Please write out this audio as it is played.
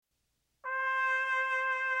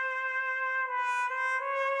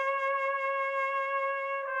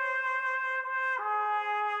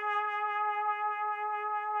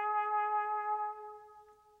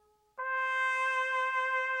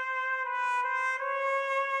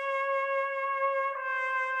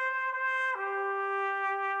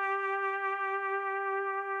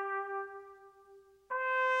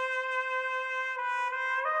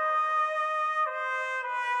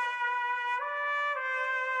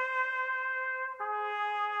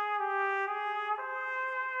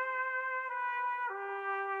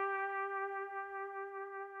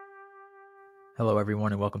Hello,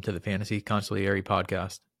 everyone, and welcome to the Fantasy Consigliere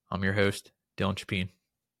Podcast. I'm your host, Dylan Chapin.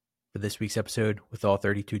 For this week's episode, with all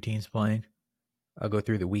 32 teams playing, I'll go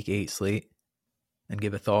through the Week 8 slate and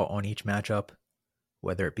give a thought on each matchup,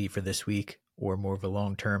 whether it be for this week or more of a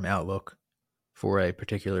long-term outlook for a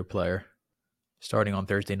particular player. Starting on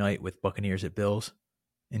Thursday night with Buccaneers at Bills.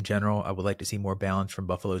 In general, I would like to see more balance from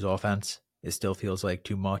Buffalo's offense. It still feels like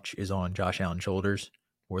too much is on Josh Allen's shoulders,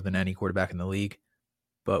 more than any quarterback in the league.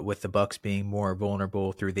 But with the Bucs being more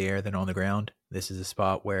vulnerable through the air than on the ground, this is a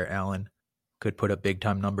spot where Allen could put up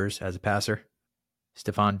big-time numbers as a passer.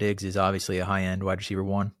 Stephon Diggs is obviously a high-end wide receiver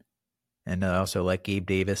 1, and I also like Gabe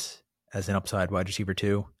Davis as an upside wide receiver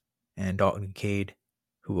 2, and Dalton Kincaid,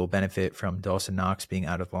 who will benefit from Dawson Knox being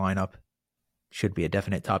out of the lineup, should be a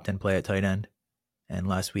definite top 10 play at tight end. And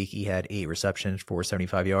last week he had 8 receptions for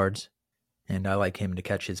 75 yards, and I like him to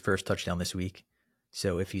catch his first touchdown this week.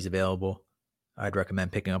 So if he's available, I'd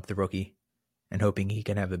recommend picking up the rookie and hoping he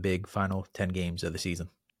can have a big final 10 games of the season.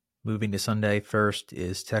 Moving to Sunday, first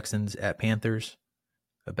is Texans at Panthers,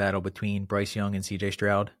 a battle between Bryce Young and CJ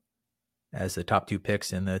Stroud as the top 2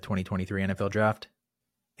 picks in the 2023 NFL Draft.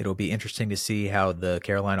 It'll be interesting to see how the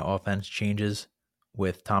Carolina offense changes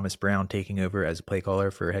with Thomas Brown taking over as a play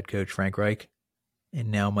caller for head coach Frank Reich. And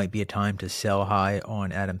now might be a time to sell high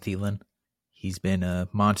on Adam Thielen. He's been a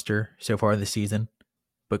monster so far this season,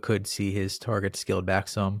 but could see his targets scaled back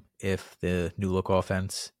some if the new look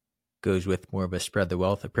offense goes with more of a spread the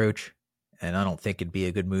wealth approach. And I don't think it'd be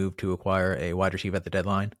a good move to acquire a wide receiver at the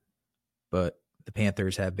deadline, but the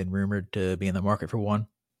Panthers have been rumored to be in the market for one,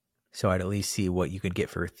 so I'd at least see what you could get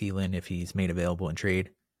for Thielen if he's made available in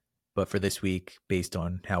trade. But for this week, based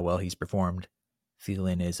on how well he's performed,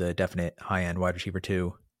 Thielen is a definite high-end wide receiver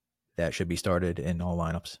 2 that should be started in all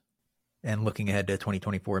lineups. And looking ahead to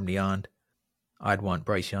 2024 and beyond, I'd want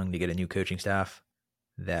Bryce Young to get a new coaching staff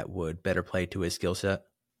that would better play to his skill set,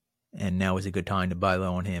 and now is a good time to buy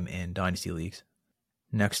low on him in dynasty leagues.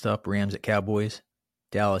 Next up, Rams at Cowboys.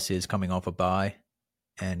 Dallas is coming off a bye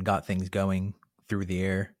and got things going through the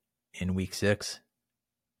air in Week 6.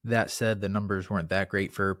 That said, the numbers weren't that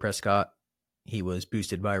great for Prescott. He was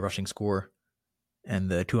boosted by a rushing score, and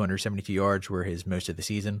the 272 yards were his most of the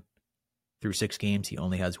season. Through 6 games, he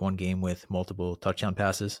only has 1 game with multiple touchdown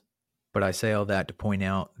passes. But I say all that to point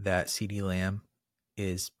out that CeeDee Lamb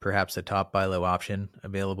is perhaps the top buy low option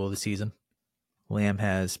available this season. Lamb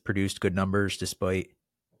has produced good numbers despite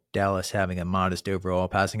Dallas having a modest overall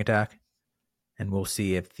passing attack, and we'll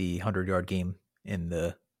see if the 100-yard game in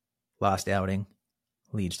the last outing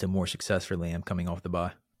leads to more success for Lamb coming off the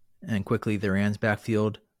bye. And quickly, the Rams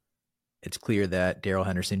backfield. It's clear that Darrell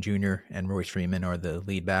Henderson Jr. and Royce Freeman are the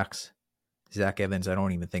lead backs. Zach Evans, I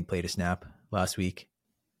don't even think played a snap last week.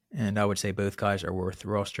 And I would say both guys are worth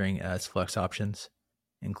rostering as flex options,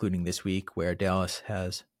 including this week where Dallas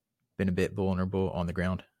has been a bit vulnerable on the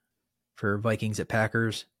ground. For Vikings at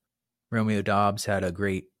Packers, Romeo Doubs had a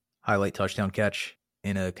great highlight touchdown catch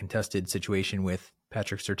in a contested situation with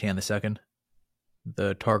Patrick Surtain II.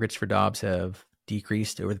 The targets for Doubs have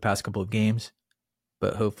decreased over the past couple of games,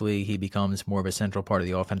 but hopefully he becomes more of a central part of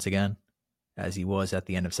the offense again, as he was at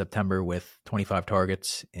the end of September with 25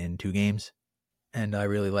 targets in 2 games. And I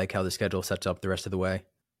really like how the schedule sets up the rest of the way.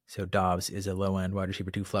 So Doubs is a low-end wide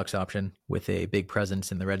receiver 2 flex option with a big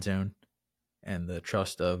presence in the red zone and the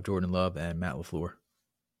trust of Jordan Love and Matt LaFleur.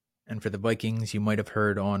 And for the Vikings, you might have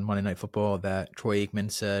heard on Monday Night Football that Troy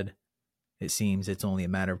Aikman said it seems it's only a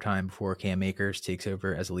matter of time before Cam Akers takes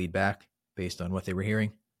over as a lead back, based on what they were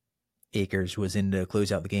hearing. Akers was in to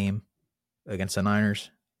close out the game against the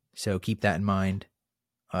Niners, so keep that in mind.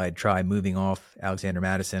 I'd try moving off Alexander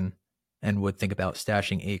Mattison and would think about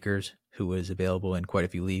stashing Akers, who was available in quite a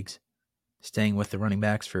few leagues. Staying with the running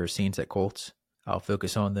backs for Saints at Colts, I'll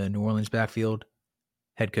focus on the New Orleans backfield.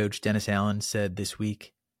 Head coach Dennis Allen said this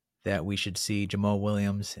week that we should see Jamal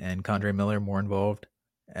Williams and Kondre Miller more involved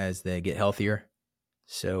as they get healthier.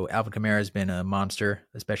 So Alvin Kamara has been a monster,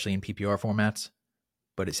 especially in PPR formats,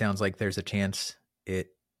 but it sounds like there's a chance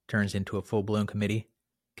it turns into a full-blown committee.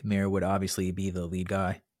 Kamara would obviously be the lead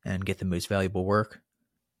guy and get the most valuable work,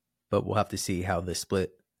 but we'll have to see how this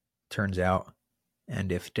split turns out and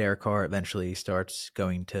if Derek Carr eventually starts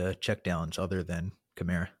going to checkdowns other than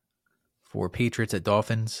Kamara. For Patriots at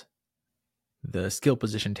Dolphins, the skill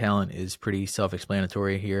position talent is pretty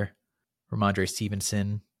self-explanatory here. Ramondre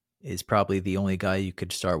Stevenson is probably the only guy you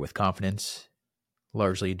could start with confidence,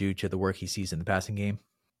 largely due to the work he sees in the passing game.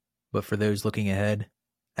 But for those looking ahead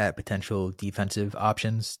at potential defensive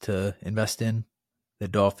options to invest in, the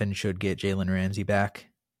Dolphins should get Jalen Ramsey back,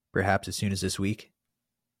 perhaps as soon as this week.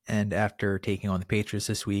 And after taking on the Patriots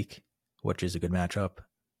this week, which is a good matchup,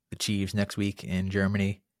 the Chiefs next week in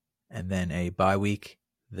Germany, and then a bye week.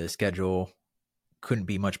 The schedule couldn't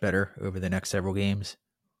be much better over the next several games,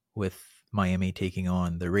 with Miami taking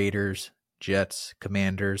on the Raiders, Jets,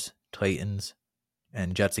 Commanders, Titans,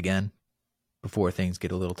 and Jets again, before things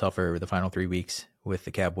get a little tougher over the final 3 weeks with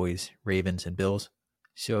the Cowboys, Ravens, and Bills.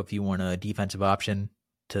 So if you want a defensive option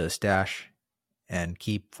to stash and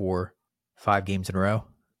keep for 5 games in a row,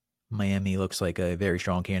 Miami looks like a very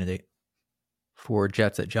strong candidate. For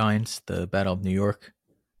Jets at Giants, the Battle of New York,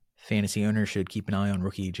 fantasy owners should keep an eye on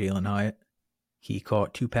rookie Jalen Hyatt. He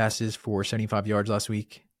caught 2 passes for 75 yards last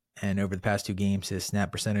week, and over the past 2 games, his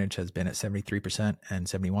snap percentage has been at 73% and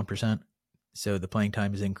 71%. So the playing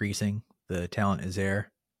time is increasing, the talent is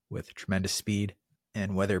there with tremendous speed,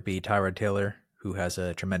 and whether it be Tyrod Taylor, who has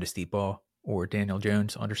a tremendous deep ball, or Daniel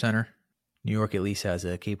Jones under center, New York at least has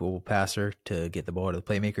a capable passer to get the ball to the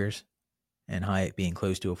playmakers, and Hyatt being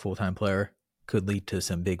close to a full-time player could lead to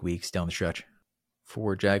some big weeks down the stretch.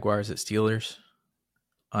 For Jaguars at Steelers,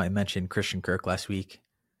 I mentioned Christian Kirk last week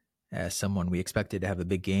as someone we expected to have a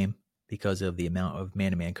big game because of the amount of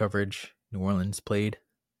man-to-man coverage New Orleans played.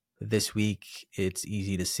 This week, it's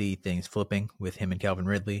easy to see things flipping with him and Calvin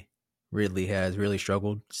Ridley. Ridley has really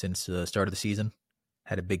struggled since the start of the season.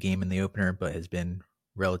 Had a big game in the opener, but has been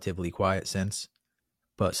relatively quiet since.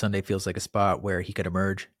 But Sunday feels like a spot where he could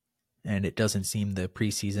emerge, and it doesn't seem the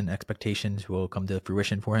preseason expectations will come to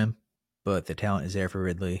fruition for him, but the talent is there for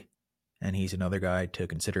Ridley, and he's another guy to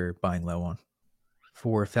consider buying low on.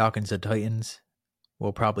 For Falcons and Titans,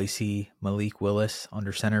 we'll probably see Malik Willis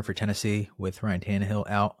under center for Tennessee with Ryan Tannehill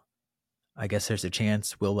out. I guess there's a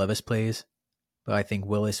chance Will Levis plays, but I think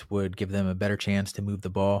Willis would give them a better chance to move the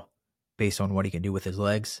ball based on what he can do with his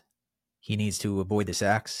legs. He needs to avoid the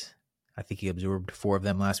sacks. I think he absorbed 4 of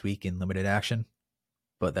them last week in limited action,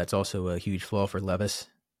 but that's also a huge flaw for Levis,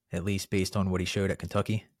 at least based on what he showed at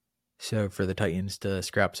Kentucky. So for the Titans to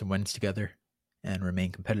scrap some wins together and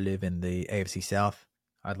remain competitive in the AFC South,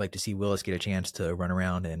 I'd like to see Willis get a chance to run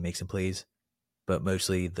around and make some plays, but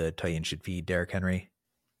mostly the Titans should feed Derrick Henry,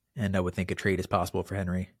 and I would think a trade is possible for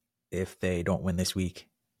Henry if they don't win this week,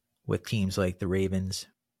 with teams like the Ravens,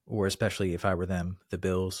 or especially if I were them, the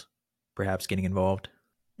Bills, perhaps getting involved,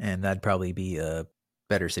 and that'd probably be a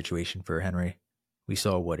better situation for Henry. We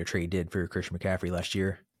saw what a trade did for Christian McCaffrey last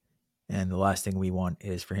year, and the last thing we want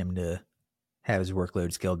is for him to have his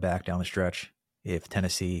workload scaled back down the stretch if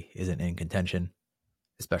Tennessee isn't in contention,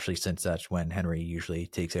 especially since that's when Henry usually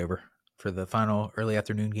takes over. For the final early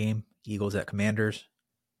afternoon game, Eagles at Commanders,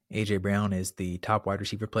 A.J. Brown is the top wide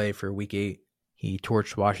receiver play for Week 8. He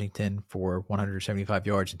torched Washington for 175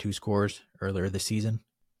 yards and 2 scores earlier this season.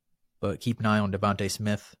 But keep an eye on Devontae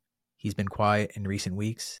Smith. He's been quiet in recent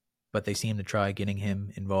weeks, but they seem to try getting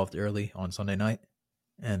him involved early on Sunday night,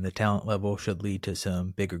 and the talent level should lead to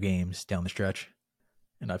some bigger games down the stretch.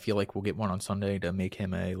 And I feel like we'll get one on Sunday to make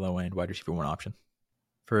him a low-end wide receiver 1 option.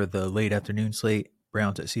 For the late afternoon slate,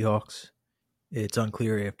 Browns at Seahawks, it's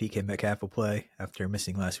unclear if DK Metcalf will play after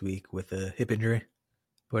missing last week with a hip injury.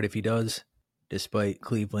 But if he does, despite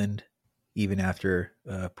Cleveland, even after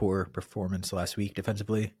a poor performance last week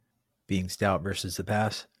defensively, being stout versus the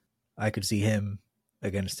pass, I could see him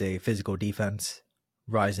against a physical defense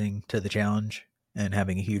rising to the challenge and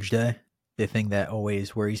having a huge day. The thing that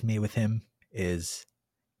always worries me with him is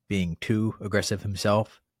being too aggressive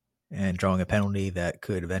himself and drawing a penalty that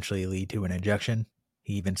could eventually lead to an ejection.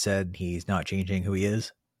 He even said he's not changing who he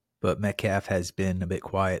is, but Metcalf has been a bit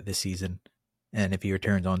quiet this season, and if he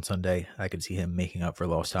returns on Sunday, I could see him making up for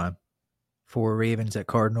lost time. For Ravens at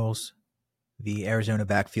Cardinals, the Arizona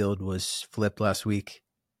backfield was flipped last week.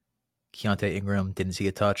 Keontae Ingram didn't see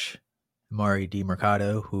a touch. Amari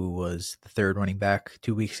DiMercado, who was the 3rd running back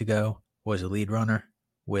 2 weeks ago, was a lead runner,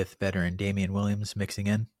 with veteran Damian Williams mixing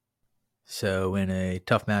in. So in a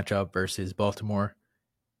tough matchup versus Baltimore,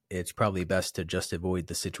 it's probably best to just avoid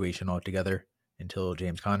the situation altogether until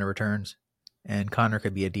James Conner returns. And Conner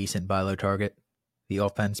could be a decent buy low target. The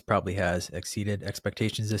offense probably has exceeded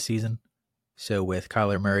expectations this season. So with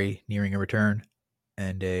Kyler Murray nearing a return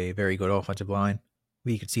and a very good offensive line,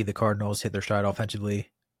 we could see the Cardinals hit their stride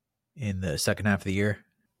offensively in the second half of the year.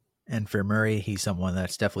 And for Murray, he's someone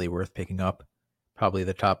that's definitely worth picking up. Probably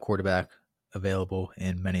the top quarterback available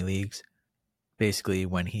in many leagues. Basically,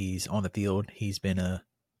 when he's on the field, he's been a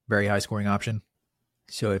very high-scoring option.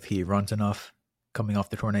 So if he runs enough coming off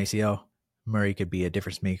the torn ACL, Murray could be a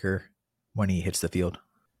difference maker when he hits the field.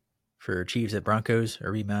 For Chiefs at Broncos, a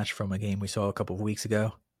rematch from a game we saw a couple of weeks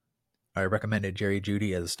ago, I recommended Jerry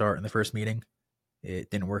Jeudy as a start in the first meeting. It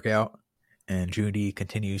didn't work out, and Jeudy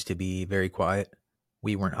continues to be very quiet.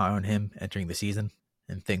 We weren't high on him entering the season,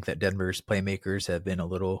 and think that Denver's playmakers have been a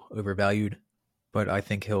little overvalued, but I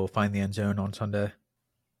think he'll find the end zone on Sunday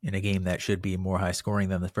in a game that should be more high scoring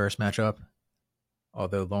than the first matchup.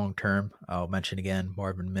 Although long term, I'll mention again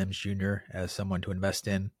Marvin Mims Jr. as someone to invest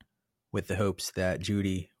in, with the hopes that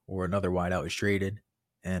Judy or another wideout is traded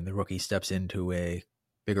and the rookie steps into a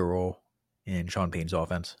bigger role in Sean Payton's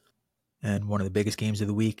offense. And one of the biggest games of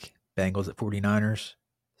the week, Bengals at 49ers.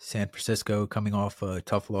 San Francisco coming off a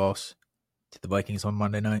tough loss to the Vikings on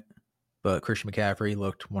Monday night, but Christian McCaffrey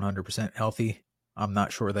looked 100% healthy. I'm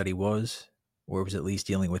not sure that he was, or was at least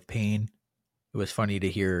dealing with pain. It was funny to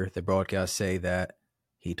hear the broadcast say that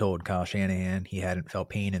he told Kyle Shanahan he hadn't felt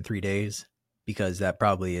pain in 3 days, because that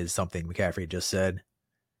probably is something McCaffrey just said,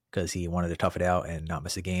 because he wanted to tough it out and not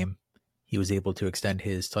miss a game. He was able to extend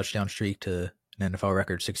his touchdown streak to an NFL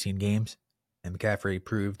record 16 games, and McCaffrey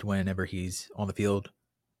proved whenever he's on the field,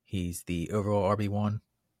 he's the overall RB1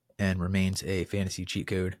 and remains a fantasy cheat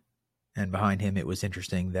code. And behind him, it was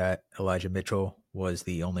interesting that Elijah Mitchell was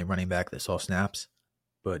the only running back that saw snaps,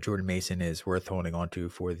 but Jordan Mason is worth holding on to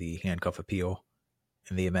for the handcuff appeal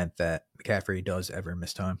in the event that McCaffrey does ever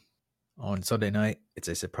miss time. On Sunday night, it's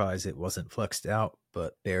a surprise it wasn't flexed out,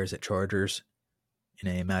 but Bears at Chargers in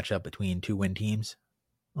a matchup between two win teams.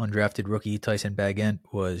 Undrafted rookie Tyson Bagent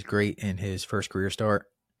was great in his first career start.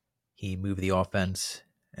 He moved the offense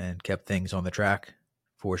and kept things on the track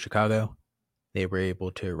for Chicago. They were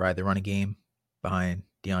able to ride the running game behind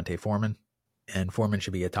Deontay Foreman, and Foreman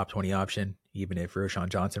should be a top 20 option even if Roschon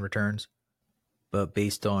Johnson returns. But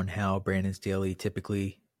based on how Brandon Staley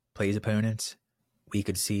typically plays opponents, we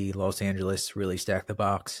could see Los Angeles really stack the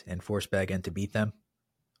box and force Bagent to beat them.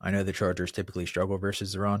 I know the Chargers typically struggle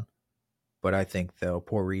versus the run, but I think they'll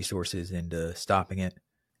pour resources into stopping it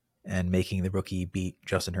and making the rookie beat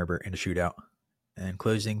Justin Herbert in a shootout. And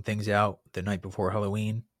closing things out the night before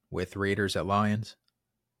Halloween with Raiders at Lions.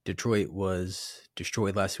 Detroit was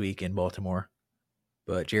destroyed last week in Baltimore,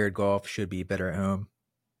 but Jared Goff should be better at home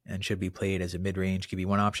and should be played as a mid-range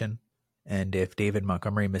QB1 option. And if David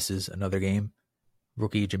Montgomery misses another game,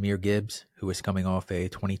 rookie Jahmyr Gibbs, who is coming off a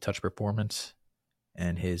 20-touch performance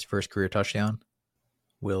and his first career touchdown,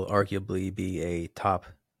 will arguably be a top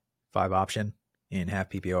 5 option in half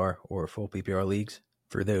PPR or full PPR leagues.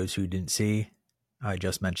 For those who didn't see, I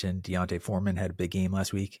just mentioned Deontay Foreman had a big game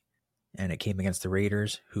last week, and it came against the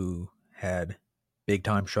Raiders, who had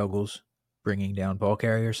big-time struggles bringing down ball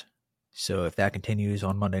carriers. So if that continues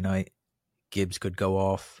on Monday night, Gibbs could go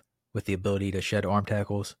off with the ability to shed arm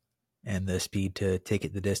tackles and the speed to take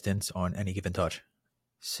it the distance on any given touch.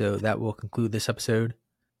 So that will conclude this episode.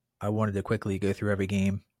 I wanted to quickly go through every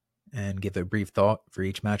game and give a brief thought for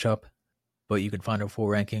each matchup, but you can find our full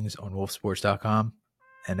rankings on wolfsports.com.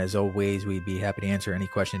 And as always, we'd be happy to answer any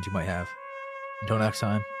questions you might have. Until next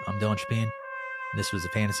time, I'm Dylan Chapin. This was the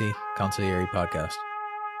Fantasy Consigliere Podcast.